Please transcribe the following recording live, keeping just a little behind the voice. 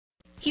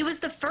He was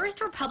the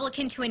first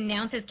Republican to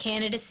announce his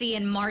candidacy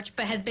in March,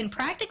 but has been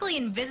practically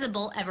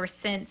invisible ever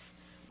since.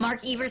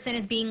 Mark Everson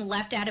is being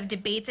left out of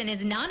debates and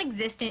is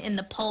non-existent in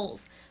the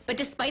polls. But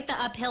despite the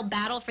uphill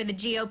battle for the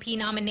GOP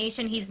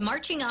nomination, he's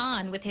marching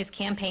on with his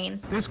campaign.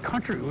 This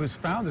country was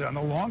founded on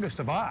the longest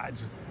of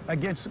odds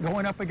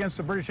going up against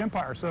the British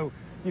Empire. So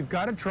you've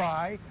got to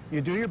try.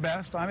 You do your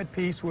best. I'm at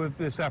peace with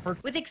this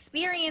effort. With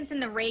experience in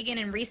the Reagan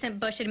and recent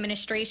Bush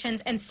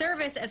administrations and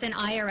service as an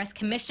IRS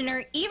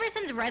commissioner,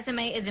 Everson's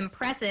resume is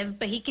impressive,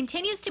 but he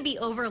continues to be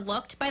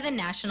overlooked by the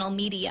national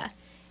media.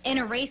 In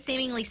a race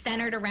seemingly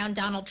centered around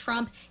Donald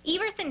Trump,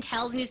 Everson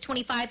tells News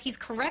 25 he's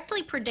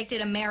correctly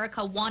predicted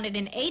America wanted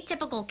an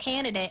atypical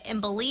candidate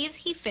and believes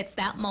he fits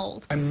that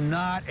mold. I'm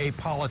not a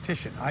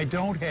politician. I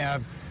don't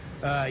have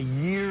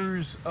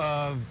years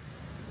of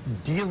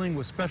dealing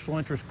with special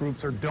interest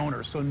groups or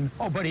donors, so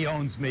nobody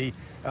owns me.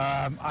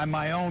 I'm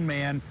my own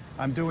man.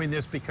 I'm doing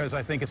this because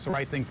I think it's the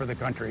right thing for the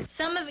country.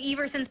 Some of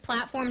Everson's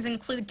platforms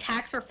include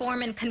tax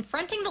reform and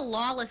confronting the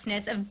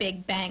lawlessness of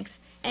big banks.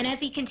 And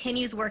as he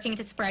continues working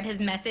to spread his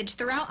message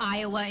throughout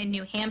Iowa and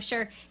New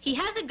Hampshire, he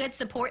has a good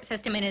support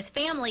system in his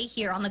family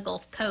here on the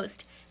Gulf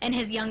Coast. And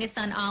his youngest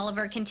son,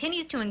 Oliver,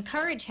 continues to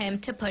encourage him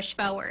to push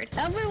forward.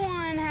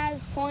 Everyone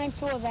has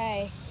points where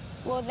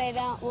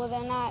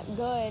they're not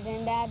good,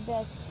 and Dad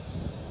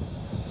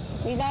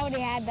he's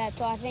already had that,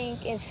 so I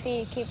think if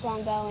he keeps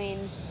on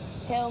going,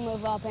 he'll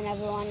move up and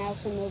everyone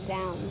else will move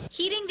down.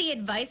 Heeding the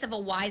advice of a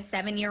wise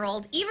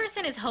 7-year-old,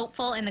 Everson is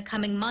hopeful in the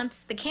coming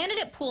months the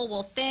candidate pool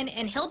will thin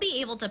and he'll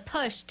be able to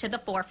push to the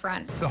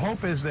forefront. The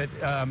hope is that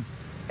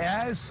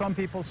as some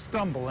people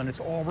stumble, and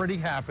it's already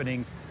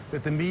happening,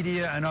 that the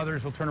media and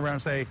others will turn around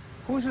and say,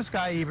 who's this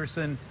guy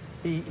Everson?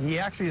 He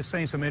actually is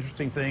saying some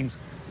interesting things.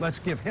 Let's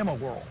give him a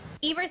whirl.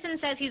 Everson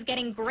says he's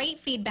getting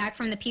great feedback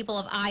from the people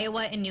of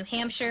Iowa and New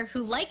Hampshire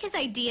who like his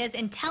ideas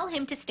and tell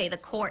him to stay the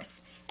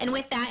course. And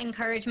with that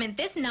encouragement,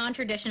 this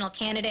non-traditional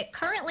candidate,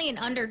 currently an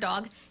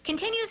underdog,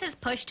 continues his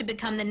push to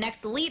become the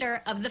next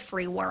leader of the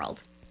free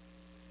world.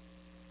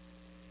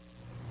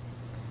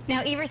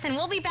 Now, Everson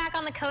will be back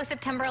on the coast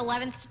September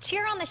 11th to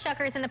cheer on the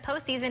Shuckers in the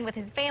postseason with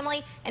his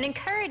family and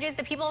encourages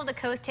the people of the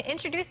coast to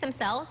introduce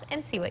themselves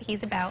and see what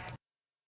he's about.